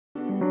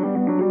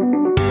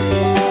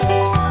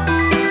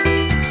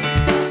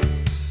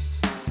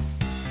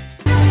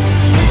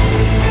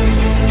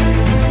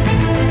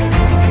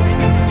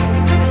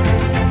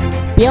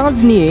পেঁয়াজ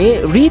নিয়ে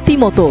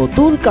রীতিমতো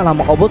তুলকালাম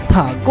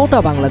অবস্থা গোটা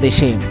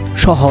বাংলাদেশে।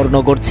 শহর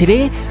নগর ছেড়ে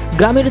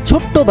গ্রামের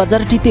ছোট্ট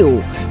বাজারটিতেও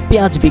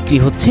পেঁয়াজ বিক্রি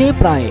হচ্ছে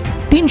প্রায়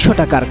 ৩০০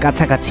 টাকার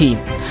কাছাকাছি।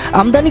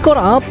 আমদানি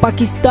করা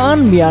পাকিস্তান,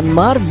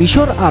 মিয়ানমার,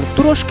 মিশর আর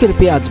তুরস্কের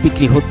পেঁয়াজ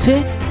বিক্রি হচ্ছে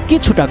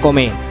কিছুটা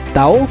কমে,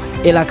 তাও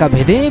এলাকা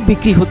ভেদে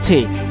বিক্রি হচ্ছে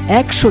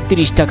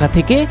 ১৩০ টাকা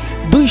থেকে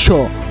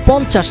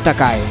 ২৫০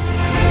 টাকায়।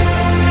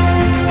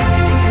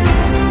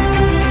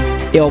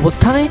 এ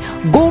অবস্থায়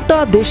গোটা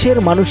দেশের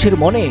মানুষের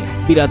মনে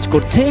বিরাজ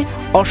করছে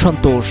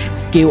অসন্তোষ।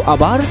 কেউ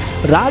আবার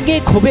রাগে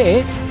ক্ষোভে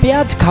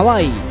পেঁয়াজ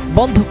খাওয়াই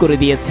বন্ধ করে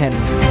দিয়েছেন।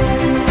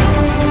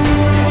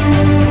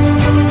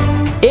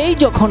 এই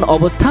যখন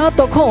অবস্থা,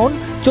 তখন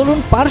চলুন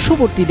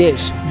পার্শ্ববর্তী দেশ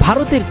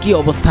ভারতের কি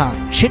অবস্থা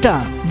সেটা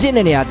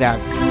জেনে নেওয়া যাক।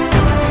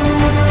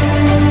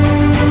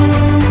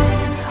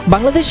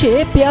 বাংলাদেশে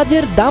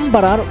পেঁয়াজের দাম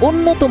বাড়ার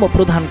অন্যতম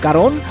প্রধান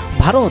কারণ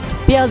ভারত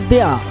পেঁয়াজ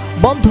দেয়া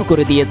বন্ধ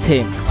করে দিয়েছে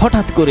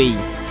হঠাৎ করেই,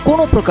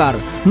 কোনো প্রকার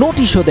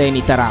নোটিশও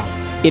দেয়নি তারা।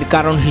 এর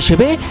কারণ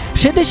হিসেবে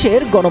সে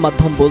দেশের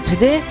গণমাধ্যম বলছে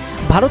যে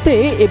ভারতে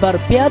এবার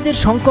পেঁয়াজের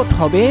সংকট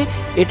হবে,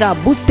 এটা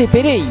বুঝতে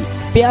পেরেই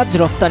পেঁয়াজ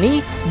রফতানি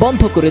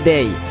বন্ধ করে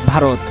দেয়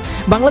ভারত।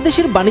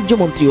 বাংলাদেশের বাণিজ্য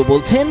মন্ত্রীও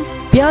বলছেন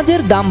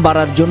পেঁয়াজের দাম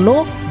বাড়ার জন্য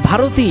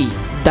ভারতই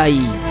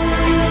দায়ী।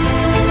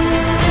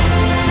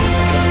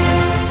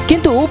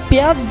 কিন্তু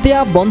পেঁয়াজ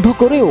দেয়া বন্ধ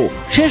করেও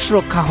শেষ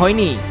রক্ষা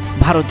হয়নি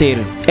ভারতের।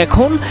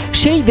 এখন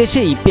সেই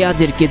দেশেই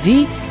পেঁয়াজের কেজি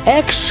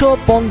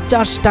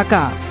 ১৫০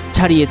 টাকা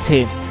ছাড়িয়েছে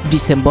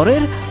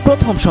ডিসেম্বরের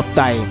প্রথম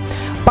সপ্তাহে।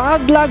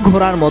 পাগলা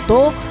ঘোড়ার মতো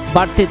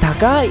বাড়তে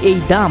থাকা এই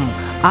দাম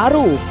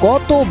আরও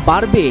কত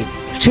বাড়বে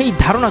সেই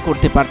ধারণা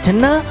করতে পারছেন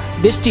না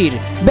দেশটির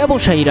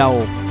ব্যবসায়ীরাও।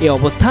 এ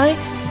অবস্থায়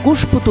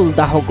কুশপুতুল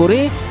দাহ করে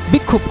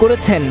বিক্ষোভ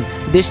করেছেন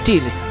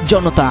দেশটির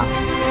জনতা।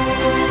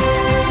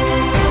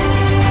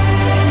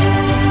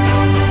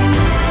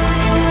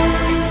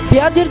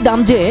 পেঁয়াজের দাম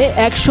যে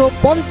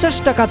 ১৫০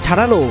 টাকা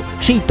ছাড়ালো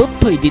সেই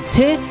তথ্যই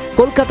দিচ্ছে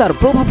কলকাতার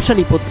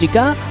প্রভাবশালী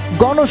পত্রিকা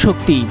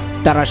গণশক্তি।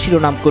 তারা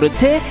শিরোনাম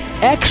করেছে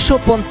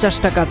 ১৫০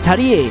 টাকা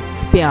ছাড়িয়ে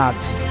পেঁয়াজ।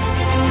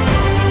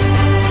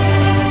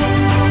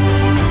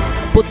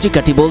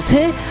 পত্রিকাটি বলছে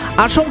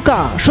আশঙ্কা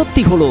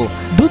সত্যি হলো,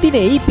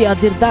 দুদিনেই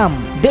পেঁয়াজের দাম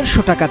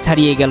 ১৫০ টাকা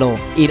ছাড়িয়ে গেল।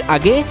 এর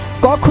আগে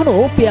কখনো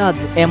পেঁয়াজ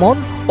এমন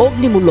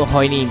অগ্নিমূল্য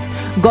হয়নি।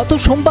 গত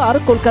সোমবার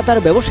কলকাতার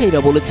ব্যবসায়ীরা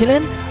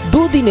বলেছিলেন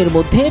দুদিনের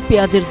মধ্যে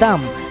পেঁয়াজের দাম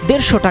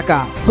 ১৫০ টাকা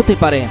হতে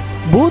পারে।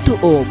 বুধ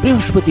ও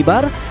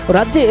বৃহস্পতিবার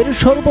রাজ্যের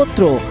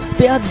সর্বত্র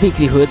পেঁয়াজ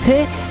বিক্রি হয়েছে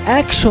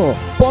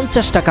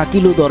 ১৫০ টাকা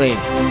কিলো দরে।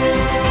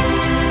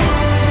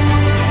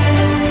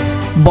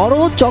 বড়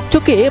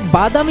চকচকে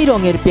বাদামি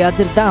রঙের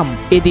পেঁয়াজের দাম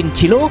এদিন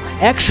ছিল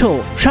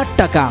 ১৬০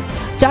 টাকা।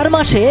 ৪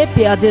 মাসে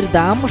পেঁয়াজের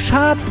দাম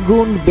 ৭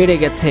 গুণ বেড়ে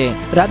গেছে।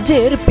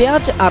 রাজ্যের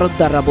পেঁয়াজ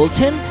আড়তদাররা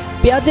বলছেন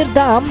পেঁয়াজের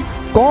দাম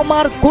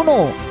কমার কোনো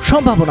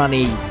সম্ভাবনা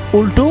নেই,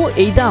 উল্টো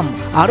এই দাম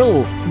আরও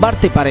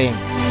বাড়তে পারে।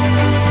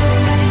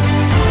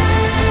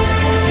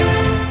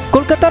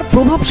 কলকাতার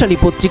প্রভাবশালী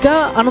পত্রিকা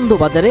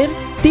আনন্দবাজারের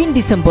 ৩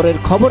 ডিসেম্বরের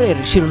খবরের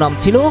শিরোনাম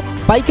ছিল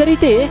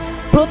পাইকারিতে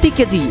প্রতি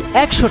কেজি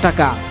 ১০০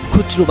 টাকা,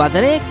 খুচরো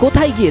বাজারে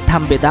কোথায় গিয়ে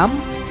থামবে দাম।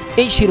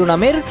 এই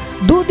শিরোনামের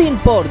দুদিন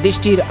পর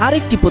দেশটির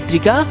আরেকটি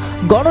পত্রিকা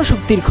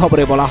গণশক্তির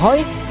খবরে বলা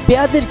হয়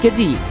পেঁয়াজের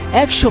কেজি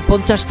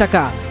 ১৫০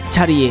 টাকা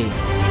ছাড়িয়ে।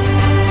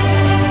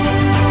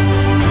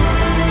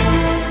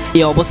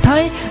 এ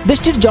অবস্থায়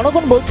দেশটির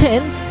জনগণ বলছেন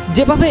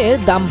যেভাবে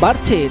দাম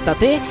বাড়ছে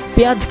তাতে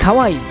পেঁয়াজ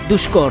খাওয়াই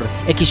দুষ্কর।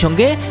 একই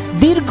সঙ্গে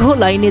দীর্ঘ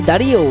লাইনে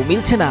দাঁড়িয়েও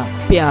মিলছে না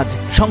পেঁয়াজ।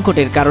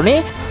 সংকটের কারণে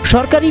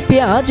সরকারি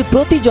পেঁয়াজ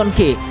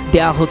প্রতিজনকে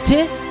দেয়া হচ্ছে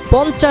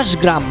 ৫০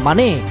 গ্রাম,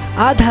 মানে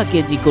আধা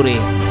কেজি করে।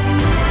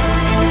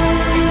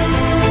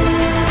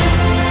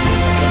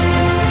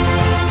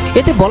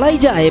 এতে বলাই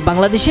যায়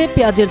বাংলাদেশে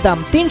পেঁয়াজের দাম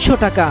 ৩০০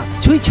 টাকা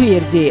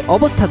ছুঁইয়ের যে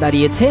অবস্থা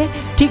দাঁড়িয়েছে,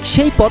 ঠিক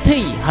সেই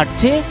পথেই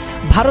হাঁটছে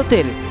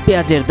ভারতের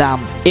পেঁয়াজের দাম।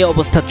 এ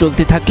অবস্থা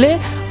চলতে থাকলে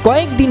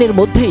কয়েকদিনের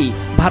মধ্যেই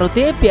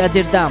ভারতে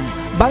পেঁয়াজের দাম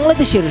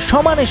বাংলাদেশের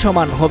সমানে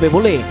সমান হবে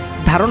বলে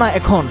ধারণা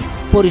এখন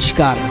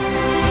পরিষ্কার।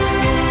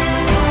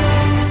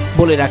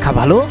 বলে রাখা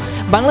ভালো,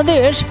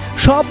 বাংলাদেশ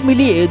সব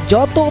মিলিয়ে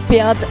যত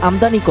পেঁয়াজ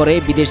আমদানি করে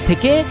বিদেশ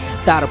থেকে,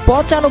 তার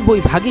 ৯৫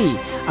 ভাগই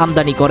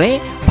আমদানি করে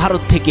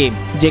ভারত থেকে।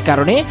 যে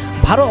কারণে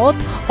ভারত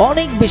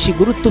অনেক বেশি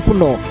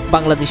গুরুত্বপূর্ণ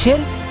বাংলাদেশের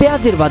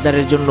পেঁয়াজের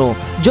বাজারের জন্য।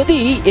 যদি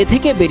এ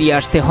থেকে বেরিয়ে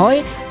আসতে হয়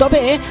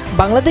তবে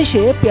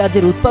বাংলাদেশে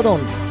পেঁয়াজের উৎপাদন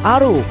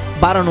আরও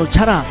বাড়ানো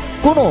ছাড়া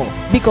কোনো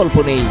বিকল্প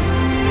নেই।